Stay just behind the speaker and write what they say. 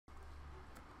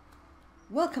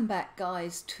Welcome back,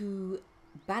 guys, to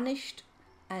Banished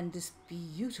and this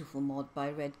beautiful mod by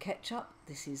Red Ketchup.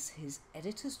 This is his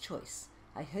editor's choice.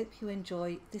 I hope you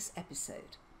enjoy this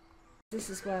episode. This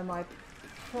is where my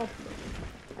problem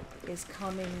is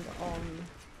coming on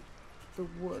the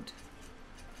wood.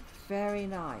 Very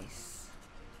nice.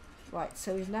 Right,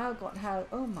 so we've now got how,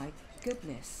 oh my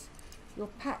goodness, you're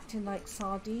packed in like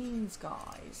sardines,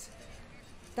 guys.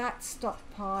 That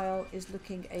stockpile is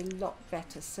looking a lot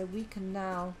better, so we can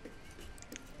now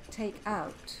take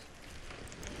out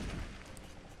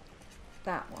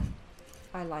that one.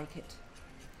 I like it.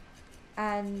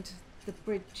 And the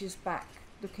bridge is back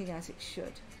looking as it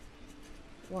should.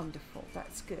 Wonderful,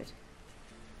 that's good.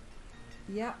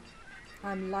 Yep,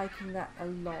 I'm liking that a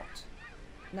lot.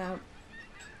 Now,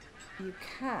 you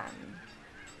can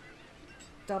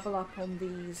double up on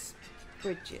these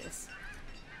bridges.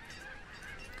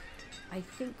 I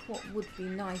think what would be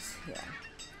nice here,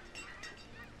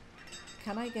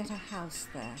 can I get a house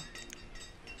there?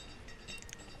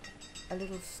 A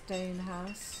little stone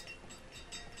house.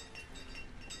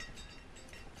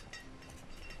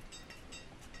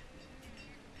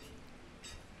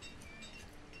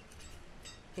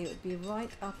 It would be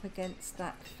right up against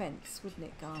that fence, wouldn't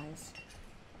it, guys?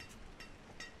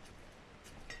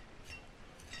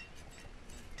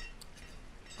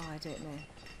 Oh, I don't know.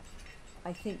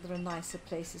 I think there are nicer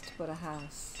places to put a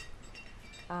house.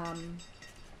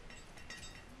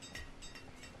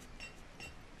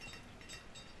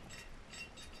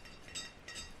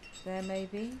 There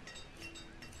maybe.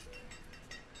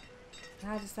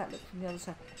 How does that look from the other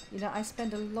side? You know, I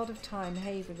spend a lot of time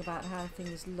having about how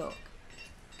things look.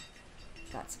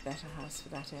 That's a better house for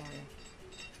that area.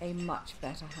 A much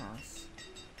better house.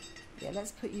 Yeah,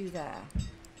 let's put you there.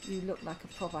 You look like a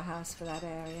proper house for that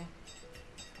area.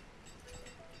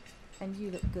 And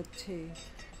you look good too.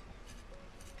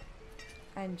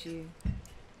 And you.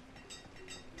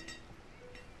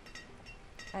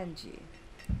 And you.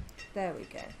 There we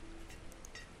go.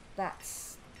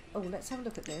 That's... oh, let's have a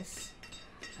look at this.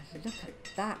 Look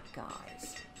at that,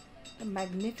 guys. A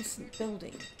magnificent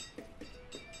building.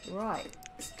 Right.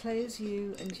 Let's close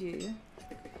you and you.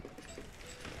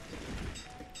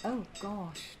 Oh,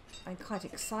 gosh. I'm quite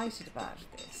excited about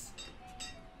this.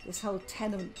 This whole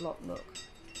tenement block look.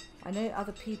 I know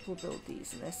other people build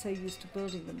these and they're so used to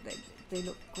building them, they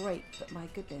look great, but my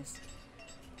goodness.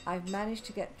 I've managed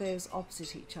to get those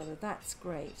opposite each other, that's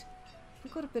great.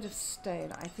 We've got a bit of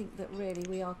stone. I think that really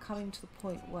we are coming to the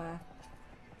point where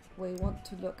we want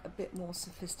to look a bit more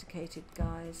sophisticated,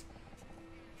 guys.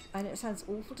 I know it sounds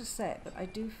awful to say it, but I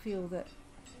do feel that...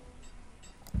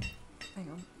 hang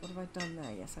on, what have I done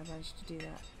there? Yes, I managed to do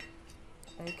that.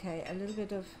 Okay, a little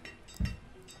bit of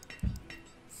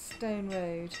stone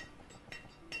road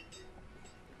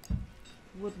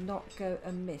would not go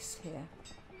amiss here.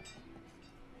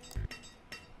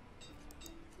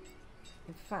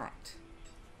 In fact,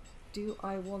 do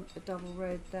I want a double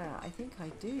road there? I think I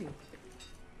do.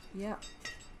 Yep,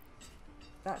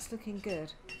 that's looking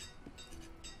good.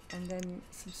 And then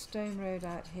some stone road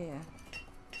out here.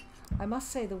 I must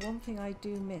say the one thing I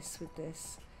do miss with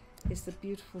this is the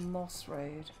beautiful moss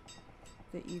road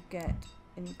that you get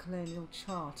in Colonial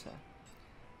Charter.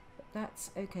 But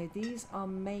that's okay. These are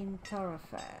main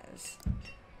thoroughfares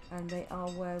and they are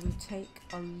where we take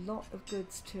a lot of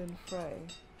goods to and fro.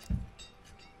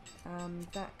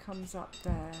 That comes up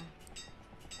there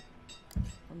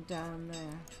and down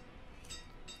there.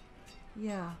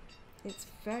 Yeah, it's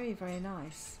very, very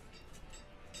nice.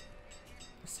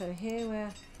 So here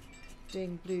we're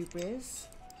doing blueberries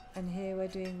and here we're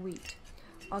doing wheat.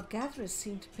 Our gatherers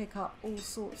seem to pick up all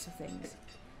sorts of things.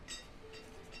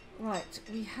 Right,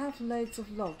 we have loads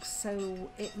of logs, so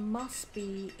it must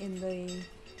be in the...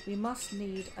 we must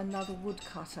need another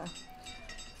woodcutter.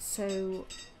 So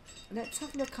let's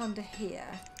have a look under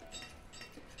here.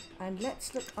 And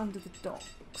let's look under the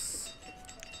docks.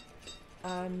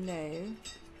 No.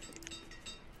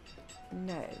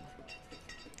 No.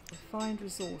 Find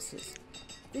resources.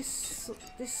 This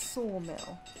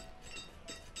sawmill,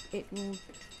 it will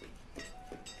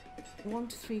 1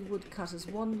 to 3 woodcutters,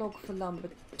 1 log for lumber,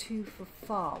 2 for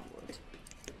firewood.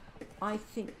 I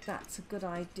think that's a good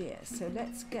idea. So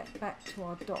let's get back to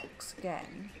our docks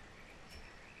again.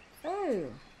 Oh,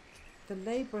 the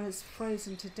labourer has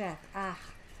frozen to death. Ah,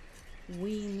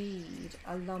 we need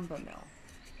a lumber mill.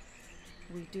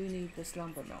 We do need this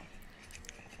lumber mill.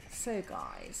 So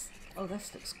guys, oh,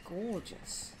 this looks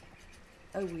gorgeous.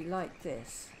 Oh, we like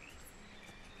this.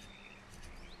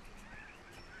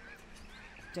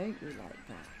 Don't we like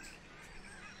that?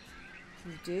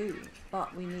 We do,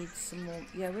 but we need some more.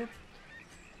 Yeah,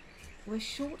 we're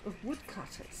short of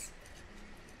woodcutters.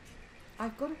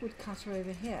 I've got a woodcutter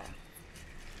over here.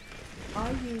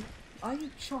 Are you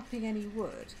chopping any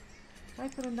wood? Can I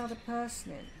put another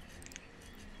person in?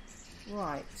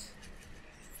 Right.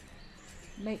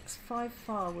 Makes 5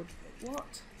 firewood.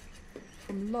 What?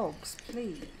 From logs,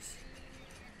 please.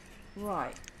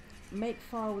 Right. Make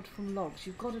firewood from logs.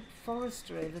 You've got a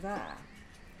forester over there.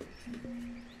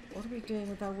 What are we doing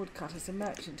with our woodcutters? A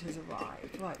merchant has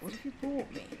arrived. Right, what have you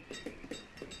brought me?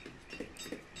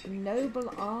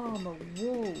 Noble armour,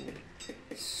 wool,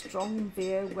 strong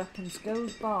beer, weapons,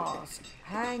 gold bars.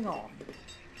 Hang on.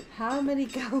 How many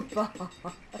gold bars?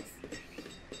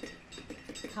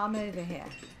 Come over here.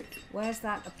 Where's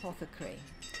that apothecary?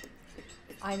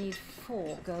 I need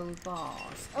 4 gold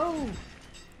bars. Oh!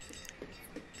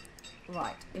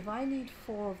 Right, if I need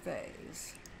 4 of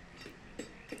those,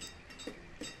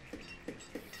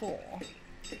 4,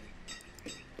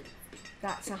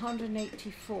 that's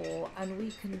 184, and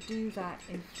we can do that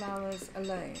in flowers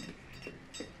alone.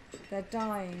 They're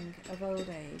dying of old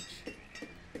age.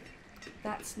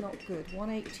 That's not good.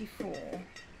 184.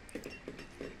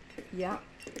 Yeah,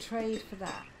 trade for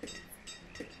that.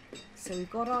 So we've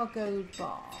got our gold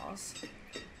bars.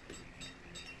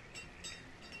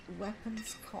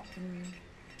 Weapons, cotton.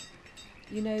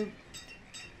 You know,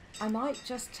 I might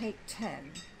just take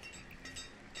 10.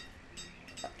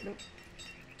 Look,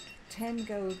 10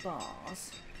 gold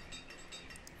bars.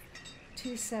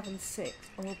 276,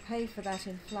 and we'll pay for that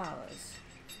in flowers.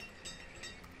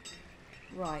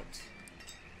 Right.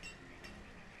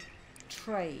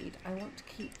 Trade. I want to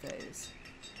keep those.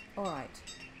 Alright.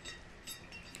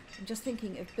 I'm just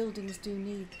thinking if buildings do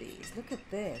need these. Look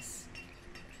at this.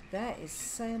 There is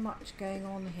so much going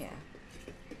on here.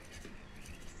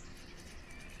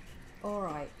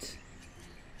 Alright.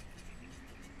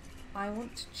 I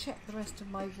want to check the rest of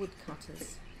my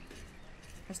woodcutters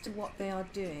as to what they are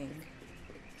doing.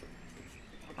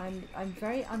 I'm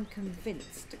very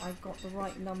unconvinced I've got the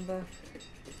right number.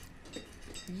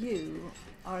 You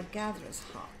are a gatherer's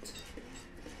hut.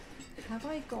 Have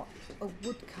I got a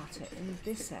woodcutter in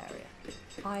this area?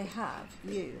 I have,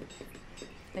 you.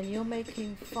 And you're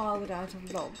making firewood out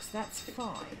of logs. That's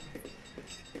fine.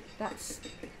 That's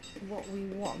what we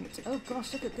want. Oh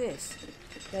gosh, look at this.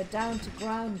 They're down to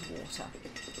groundwater.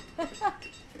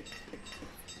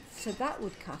 So that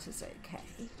woodcutter's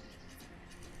okay.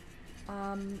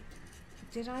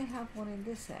 Did I have one in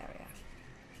this area?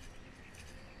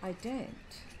 I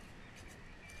don't.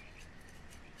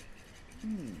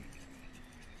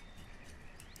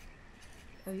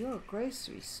 Oh, you're a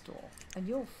grocery store, and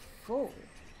you're full.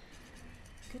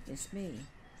 Goodness me.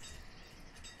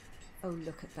 Oh,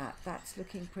 look at that. That's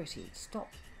looking pretty.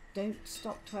 Stop. Don't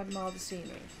stop to admire the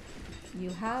scenery. You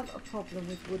have a problem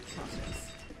with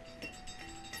woodcutters.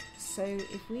 So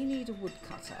if we need a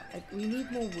woodcutter, we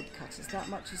need more woodcutters, that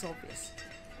much is obvious.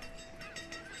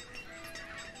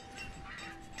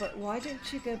 But why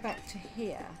don't you go back to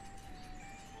here?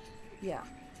 Yeah,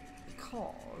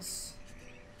 because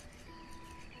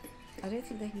I don't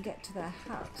think they can get to their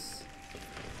house.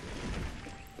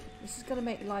 This is going to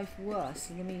make life worse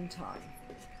in the meantime.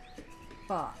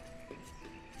 But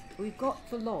we've got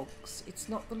the logs. It's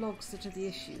not the logs that are the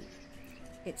issue.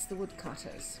 It's the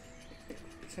woodcutters.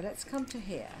 So let's come to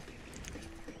here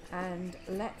and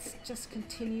let's just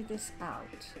continue this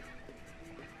out.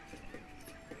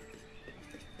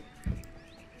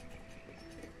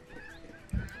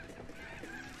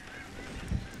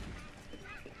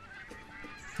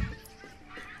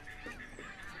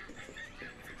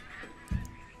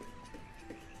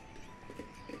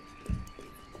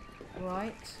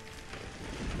 Right.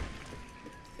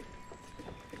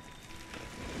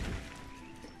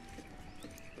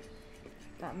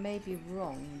 That may be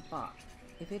wrong, but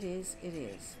if it is, it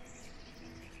is.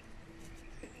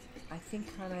 I think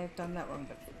I may have done that wrong,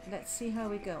 but let's see how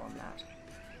we go on that.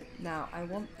 Now, I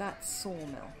want that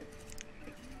sawmill.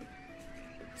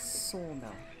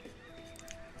 Sawmill.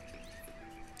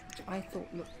 Which I thought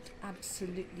looked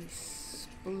absolutely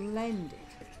splendid.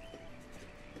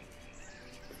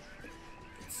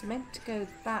 It's meant to go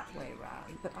that way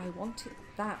round, but I want it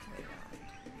that way round.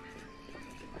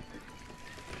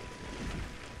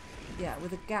 Yeah,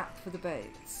 with a gap for the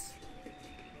boats.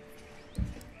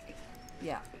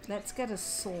 Yeah, let's get a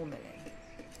sawmill in.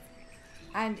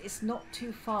 And it's not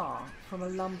too far from a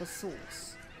lumber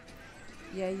source.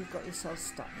 Yeah, you've got yourself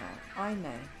stuck now. I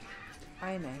know.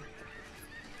 I know.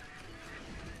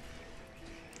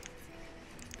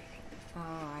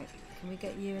 Alright, can we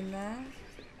get you in there?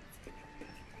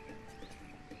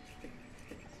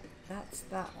 That's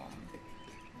that one.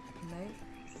 Nope.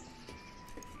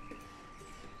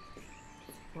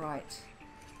 Right.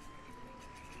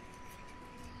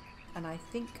 And I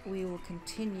think we will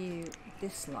continue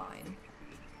this line.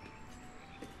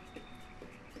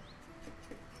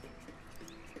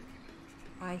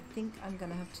 I think I'm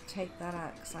going to have to take that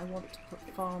out because I want to put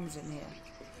farms in here.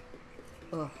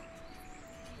 Ugh.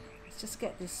 Let's just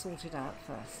get this sorted out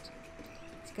first.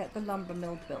 Let's get the lumber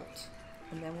mill built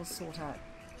and then we'll sort out.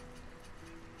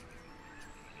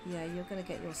 Yeah, you're going to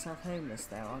get yourself homeless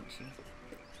there, aren't you?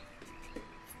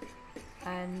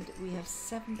 And we have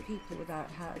 7 people without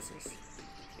houses.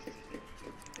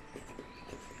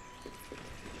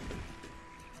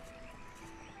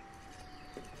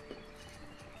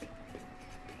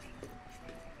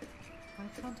 Why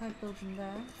can't I build them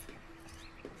there?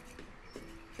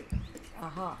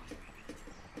 Aha.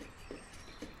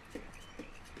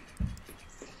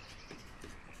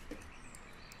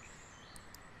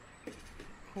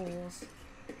 Pause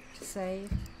to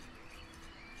save.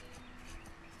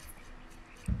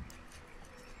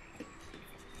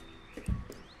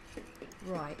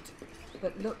 Right,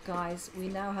 but look guys, we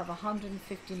now have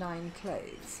 159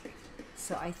 clothes,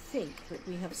 so I think that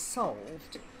we have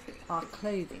solved our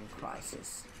clothing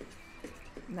crisis.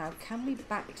 Now can we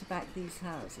back to back these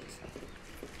houses?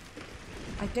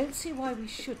 I don't see why we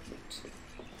shouldn't.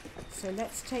 So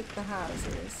let's take the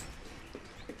houses,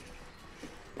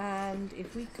 and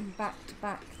if we can back to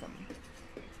back them.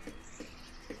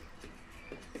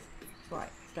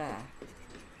 Right, there.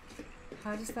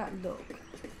 How does that look?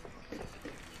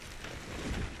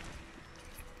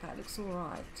 That looks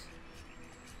alright.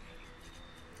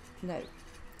 No,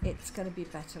 it's going to be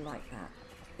better like that.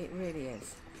 It really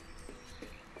is.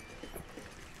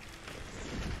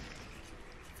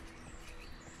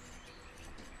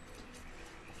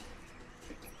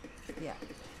 Yeah.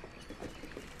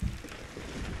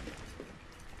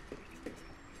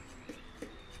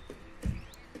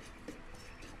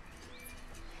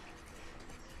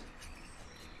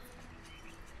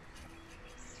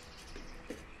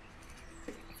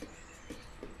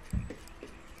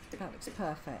 That looks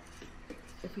perfect.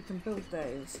 If we can build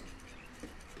those.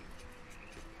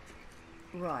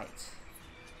 Right.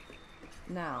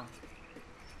 Now,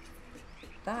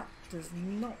 that does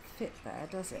not fit there,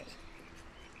 does it?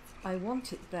 I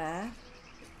want it there,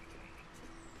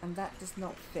 and that does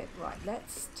not fit. Right,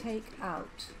 let's take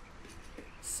out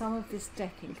some of this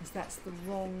decking, because that's the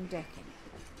wrong decking.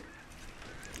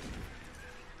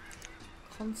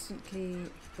 Constantly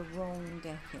the wrong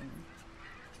decking.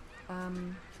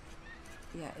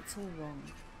 Yeah, it's all wrong.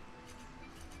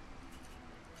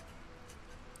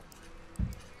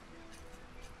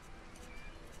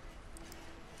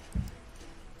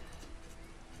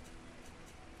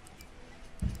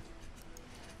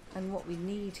 And what we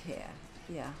need here,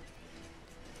 yeah,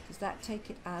 does that take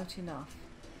it out enough?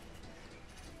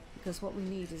 Because what we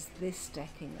need is this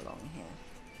decking along here.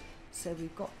 So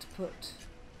we've got to put,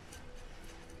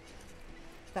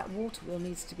 that water wheel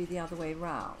needs to be the other way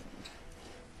round.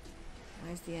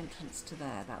 Where's the entrance to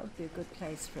there? That would be a good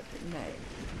place for it, but no.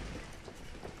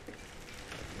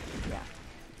 Yeah,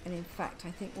 and in fact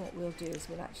I think what we'll do is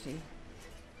we'll actually,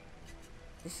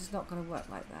 this is not going to work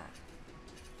like that.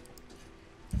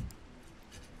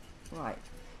 Right,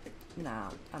 now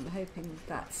I'm hoping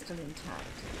that's still intact.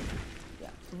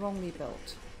 Yeah, wrongly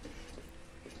built.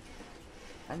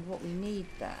 And what we need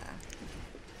there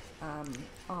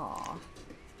are,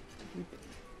 if you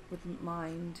wouldn't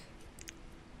mind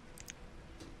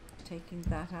taking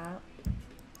that out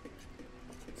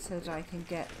so that I can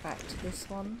get back to this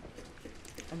one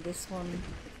and this one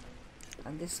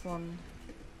and this one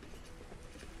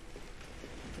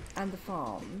and the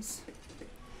farms.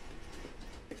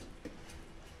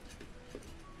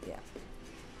 Yeah,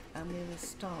 and we will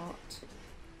start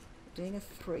doing a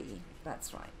 3,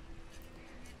 that's right.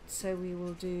 So we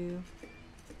will do,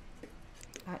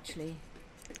 actually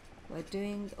we're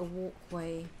doing a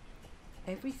walkway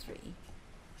every 3.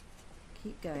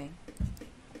 Keep going.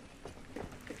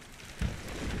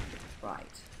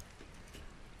 Right.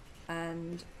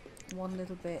 And one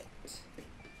little bit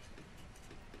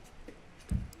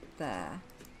there.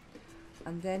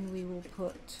 And then we will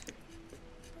put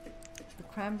the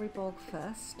cranberry bog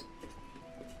first.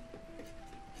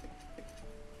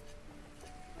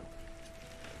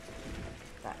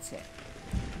 That's it.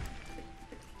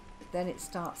 Then it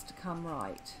starts to come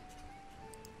right.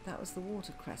 That was the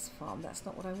watercress farm. That's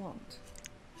not what I want.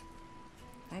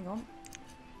 Hang on.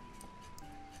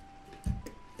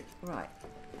 Right.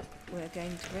 We're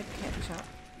going to Red Ketchup.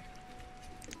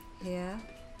 Here.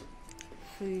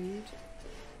 Food.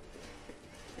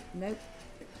 Nope.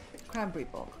 Cranberry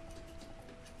bog.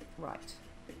 Right.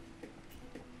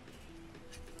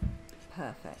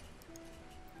 Perfect.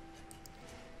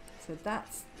 So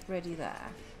that's ready there.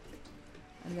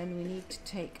 And then we need to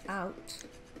take out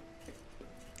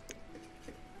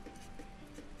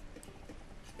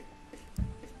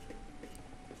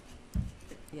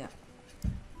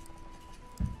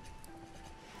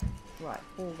right,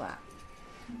 all that.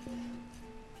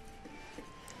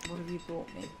 What have you brought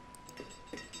me?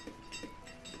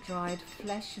 Dried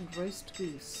flesh and roast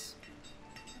goose.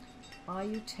 Are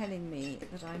you telling me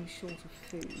that I'm short of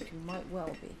food? You might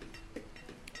well be.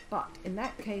 But in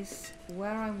that case,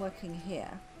 where I'm working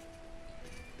here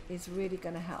is really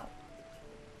going to help.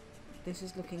 This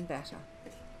is looking better.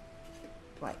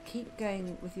 Right, keep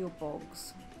going with your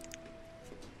bogs.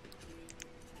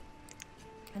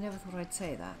 I never thought I'd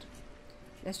say that.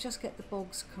 Let's just get the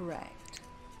bogs correct.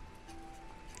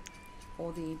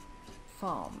 Or the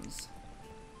farms.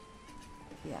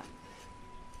 Yeah.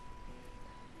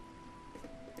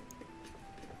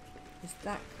 Is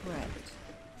that correct?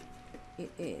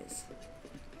 It is.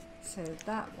 So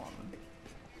that one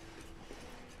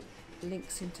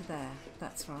links into there.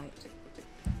 That's right.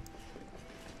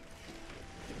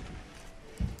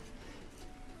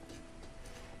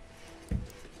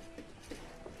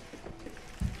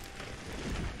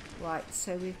 Right,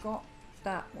 so we've got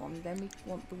that one. Then we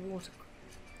want the water.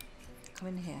 Come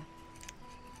in here.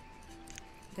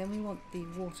 Then we want the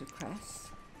watercress.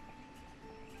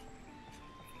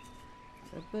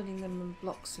 So building them in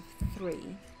blocks of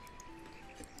 3.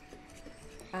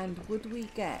 And would we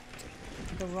get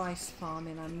the rice farm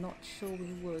in? I'm not sure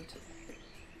we would.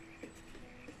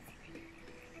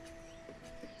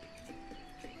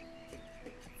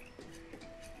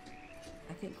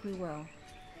 I think we will.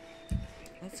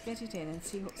 Let's get it in and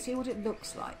see what it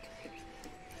looks like.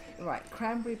 Right,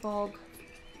 cranberry bog,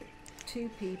 2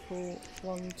 people,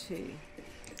 1, 2.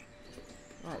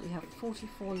 Right, we have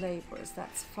 44 labourers,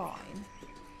 that's fine.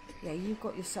 Yeah, you've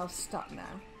got yourself stuck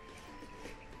now.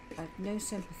 I have no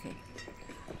sympathy.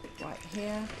 Right,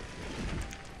 here.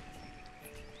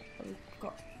 We've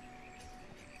got...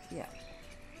 Yeah.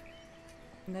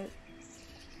 No.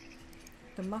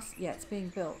 Yeah, it's being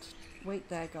built. Wait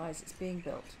there, guys, it's being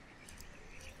built.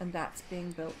 And that's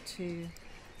being built too.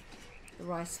 The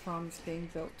rice farm's being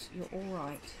built. You're all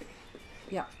right.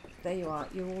 Yeah, there you are.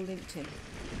 You're all linked in.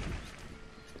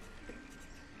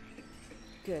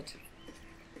 Good.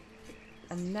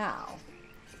 And now,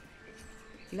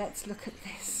 let's look at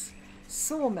this.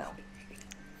 Sawmill.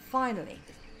 Finally.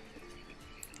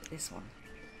 This one.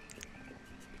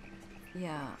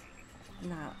 Yeah.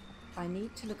 Now, I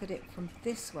need to look at it from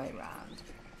this way round.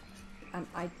 And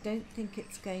I don't think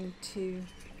it's going to...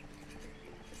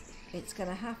 It's going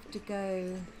to have to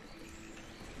go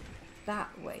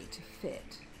that way to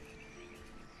fit.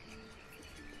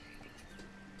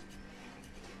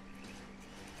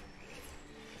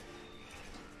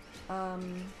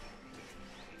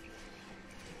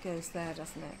 It goes there,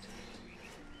 doesn't it?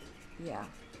 Yeah,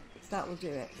 that will do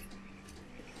it.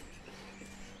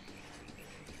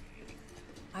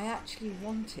 I actually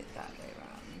want it that way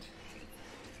round.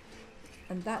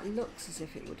 And that looks as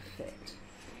if it would fit.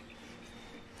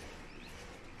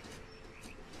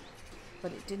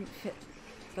 But it didn't fit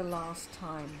the last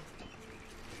time.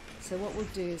 So what we'll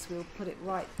do is we'll put it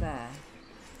right there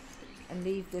and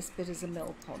leave this bit as a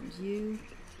mill pond. You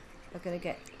are going to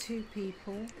get 2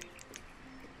 people.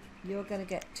 You're going to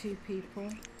get 2 people.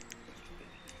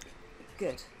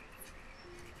 Good.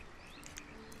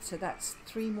 So that's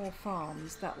 3 more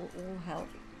farms. That will all help.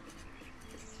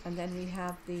 And then we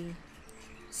have the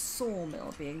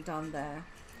sawmill being done there.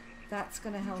 That's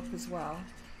going to help as well.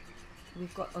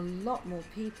 We've got a lot more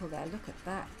people there. Look at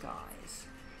that, guys.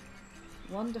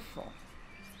 Wonderful.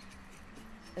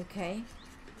 Okay.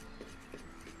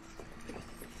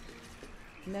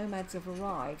 Nomads have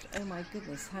arrived. Oh my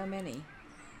goodness, how many?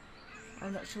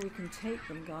 I'm not sure we can take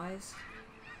them, guys.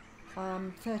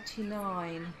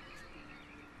 39.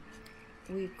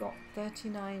 We've got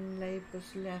 39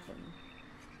 labourers, 11.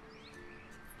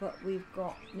 But we've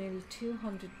got nearly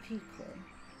 200 people.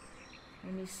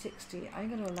 Only 60. I'm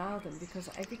going to allow them because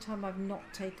every time I've not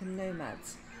taken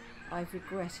nomads, I've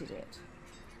regretted it.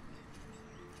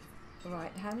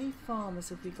 Right, how many farmers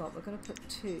have we got? We're going to put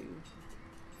 2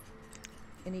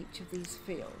 in each of these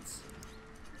fields.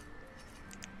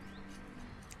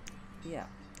 Yeah.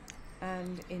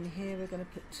 And in here we're going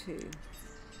to put 2.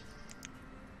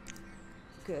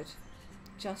 Good.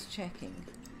 Just checking.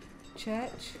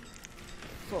 Church.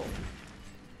 Full.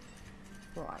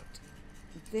 Right.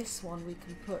 This one we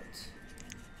can put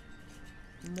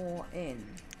more in.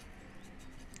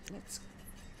 Let's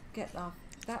get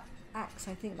that acts,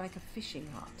 I think, like a fishing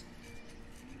hut.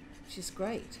 which is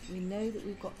great. We know that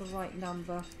we've got the right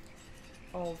number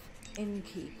of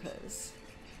innkeepers.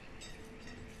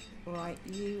 Right,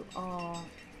 you are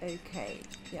okay.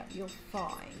 Yeah, you're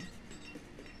fine.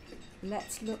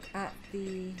 Let's look at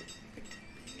the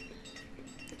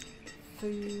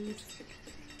food.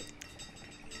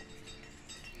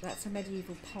 That's a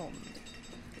medieval pond.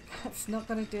 That's not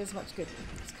going to do as much good.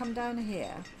 Let's come down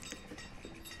here.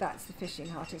 That's the fishing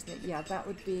hut, isn't it? Yeah, that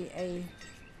would be a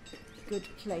good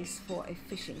place for a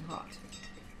fishing hut.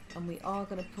 And we are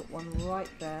going to put one right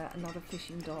there, another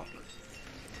fishing dock.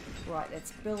 Right,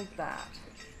 let's build that.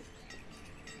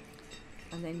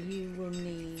 And then you will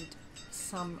need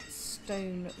some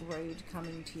stone road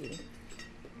coming to you.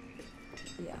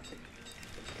 Yeah.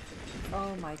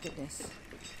 Oh my goodness.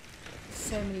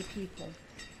 So many people.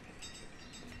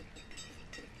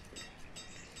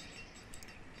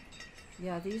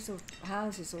 Yeah, these are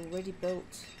houses already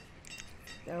built.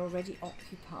 They're already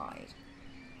occupied.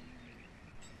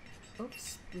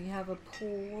 Oops, we have a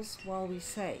pause while we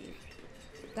save.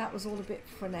 That was all a bit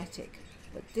frenetic,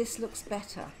 but this looks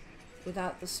better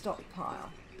without the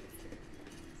stockpile.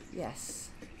 Yes.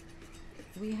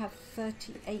 We have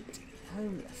 38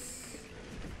 homeless.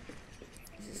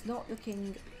 This is not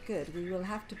looking good. We will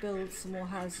have to build some more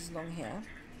houses along here.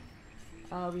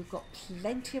 We've got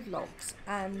plenty of logs,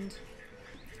 and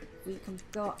we can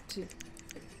go up to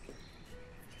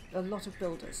a lot of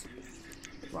builders.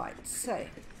 Right, so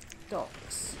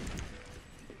docks,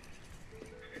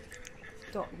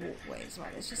 dock walkways.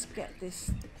 Right, let's just get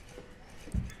this.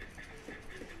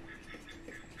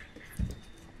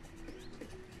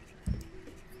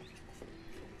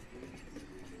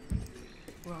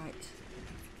 Right,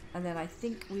 and then I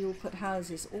think we will put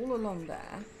houses all along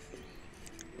there.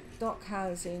 Dock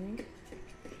housing,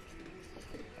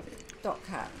 dock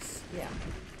house, yeah.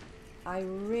 I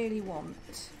really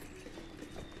want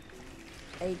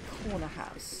a corner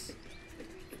house.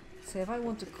 So if I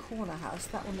want a corner house,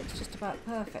 that one looks just about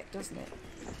perfect, doesn't it?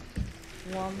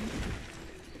 1,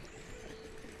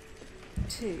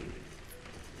 2,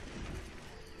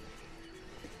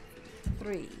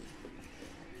 3,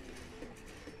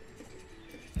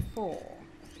 4,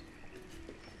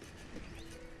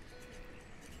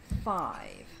 5.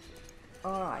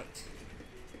 All right.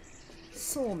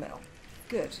 Sawmill.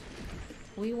 Good.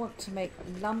 We want to make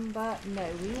lumber. No,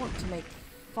 we want to make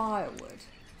firewood.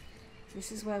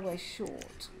 This is where we're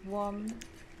short. 1,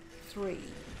 3,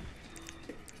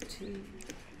 2,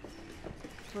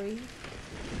 3.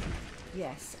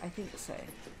 Yes, I think so.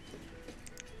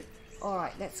 All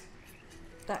right,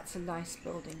 that's a nice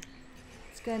building.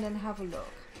 Let's go in and have a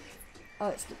look. Oh,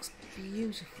 it looks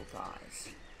beautiful, guys.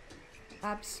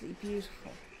 Absolutely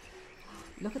beautiful.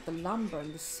 Look at the lumber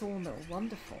and the sawmill.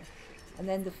 Wonderful. And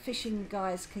then the fishing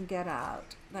guys can get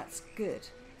out. That's good.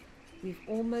 We've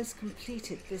almost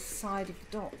completed this side of the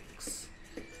docks.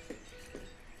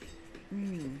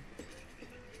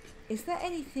 Is there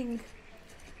anything...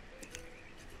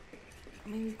 I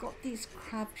mean, we've got these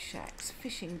crab shacks,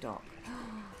 fishing dock.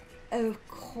 Oh, of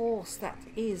course, that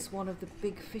is one of the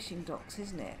big fishing docks,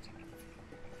 isn't it?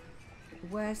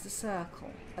 Where's the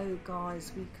circle? Oh,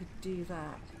 guys, we could do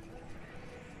that.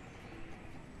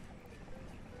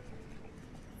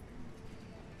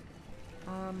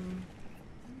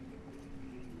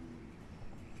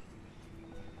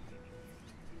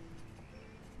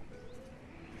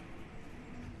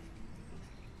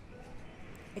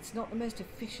 It's not the most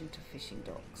efficient of fishing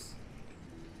docks.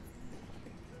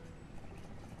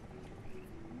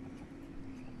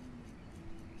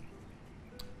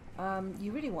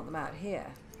 You really want them out here,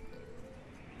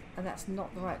 and that's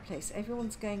not the right place.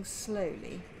 Everyone's going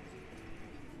slowly.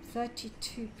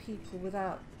 32 people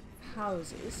without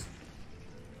houses,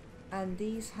 and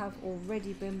these have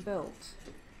already been built.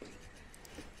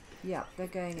 Yeah, they're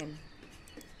going in.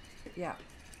 Yeah.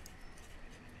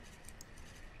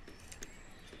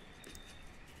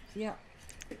 Yeah.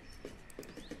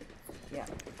 Yeah.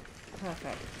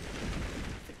 Perfect.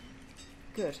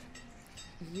 Good.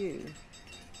 You.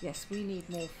 Yes, we need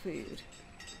more food.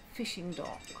 Fishing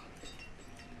dock.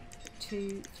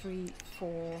 2, 3,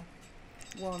 4.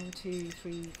 1, 2,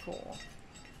 3, 4.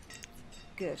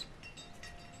 Good.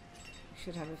 We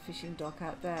should have a fishing dock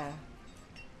out there.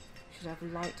 We should have a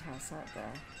lighthouse out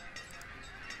there.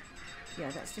 Yeah,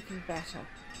 that's looking better.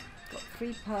 Got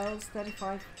 3 pearls,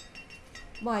 35.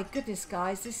 My goodness,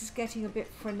 guys, this is getting a bit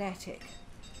frenetic.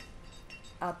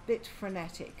 A bit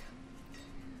frenetic.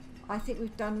 I think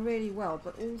we've done really well,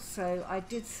 but also I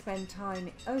did spend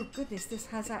time... Oh goodness, this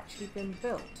has actually been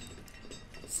built.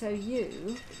 So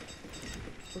we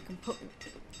can put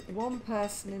one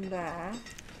person in there.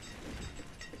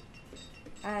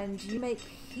 And you make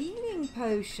healing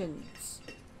potions.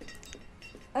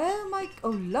 Oh,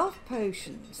 love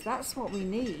potions. That's what we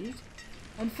need.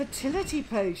 And fertility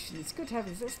potions. Good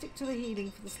heavens. Let's stick to the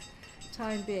healing for the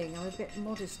time being. I'm a bit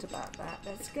modest about that.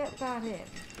 Let's get that in.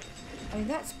 I mean,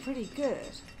 that's pretty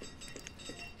good.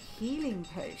 Healing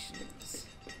potions.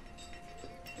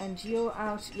 And you're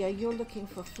out, yeah, you're looking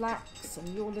for flax and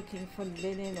you're looking for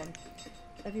linen and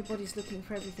everybody's looking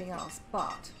for everything else.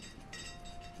 But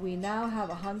we now have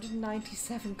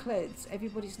 197 clothes.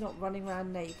 Everybody's not running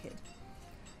around naked.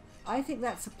 I think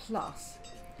that's a plus.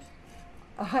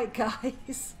 Alright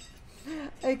guys.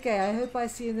 Okay, I hope I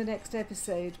see you in the next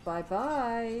episode. Bye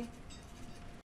bye.